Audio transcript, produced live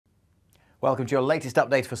Welcome to your latest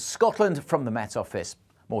update for Scotland from the Met Office.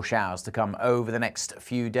 More showers to come over the next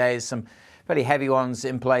few days. Some fairly heavy ones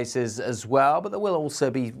in places as well, but there will also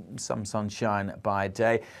be some sunshine by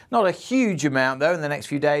day. Not a huge amount though in the next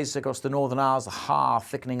few days across the Northern Isles. The Har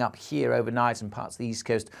thickening up here overnight and parts of the East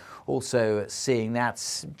Coast also seeing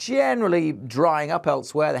that. Generally drying up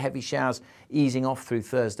elsewhere. The heavy showers easing off through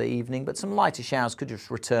Thursday evening, but some lighter showers could just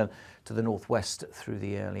return to the northwest through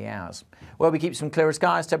the early hours. Well, we keep some clearer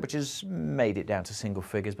skies. Temperatures made it down to single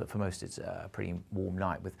figures, but for most it's a pretty warm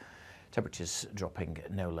night with temperatures dropping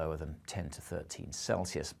no lower than 10 to 13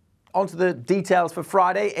 Celsius. On to the details for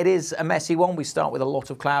Friday. It is a messy one. We start with a lot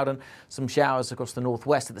of cloud and some showers across the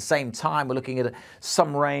northwest. At the same time, we're looking at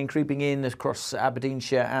some rain creeping in across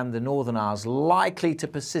Aberdeenshire and the Northern Isles, likely to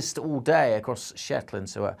persist all day across Shetland.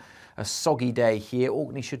 So a soggy day here.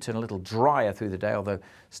 Orkney should turn a little drier through the day, although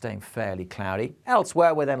staying fairly cloudy.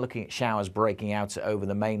 Elsewhere, we're then looking at showers breaking out over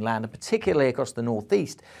the mainland, and particularly across the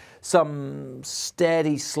northeast. Some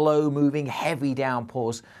steady, slow-moving, heavy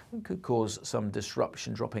downpours could cause some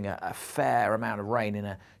disruption, dropping a fair amount of rain in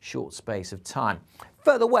a short space of time.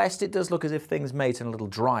 Further west, it does look as if things may turn a little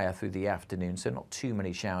drier through the afternoon, so not too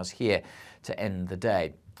many showers here to end the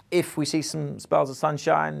day. If we see some spells of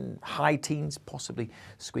sunshine, high teens, possibly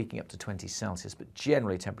squeaking up to 20 Celsius, but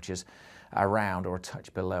generally temperatures around or a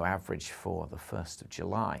touch below average for the 1st of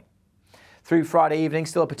July. Through Friday evening,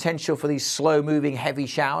 still a potential for these slow-moving heavy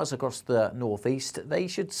showers across the northeast. They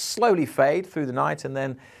should slowly fade through the night and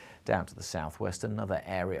then down to the southwest. Another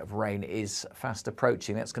area of rain is fast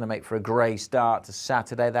approaching. That's going to make for a grey start to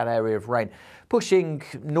Saturday. That area of rain pushing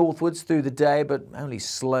northwards through the day, but only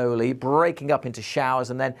slowly, breaking up into showers,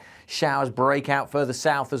 and then showers break out further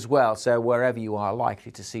south as well. So wherever you are,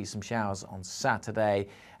 likely to see some showers on Saturday.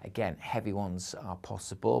 Again, heavy ones are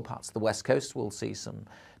possible. Parts of the west coast will see some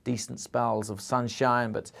decent spells of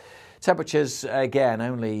sunshine, but temperatures, again,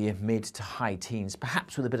 only mid to high teens.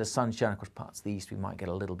 Perhaps with a bit of sunshine across parts of the east, we might get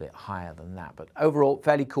a little bit higher than that. But overall,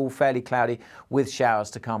 fairly cool, fairly cloudy, with showers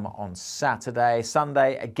to come on Saturday.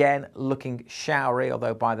 Sunday, again, looking showery,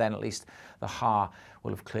 although by then at least the Har will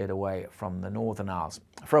have cleared away from the Northern Isles.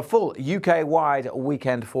 For a full UK-wide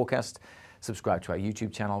weekend forecast, subscribe to our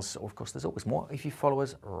YouTube channels. Or, of course, there's always more if you follow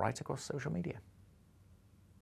us right across social media.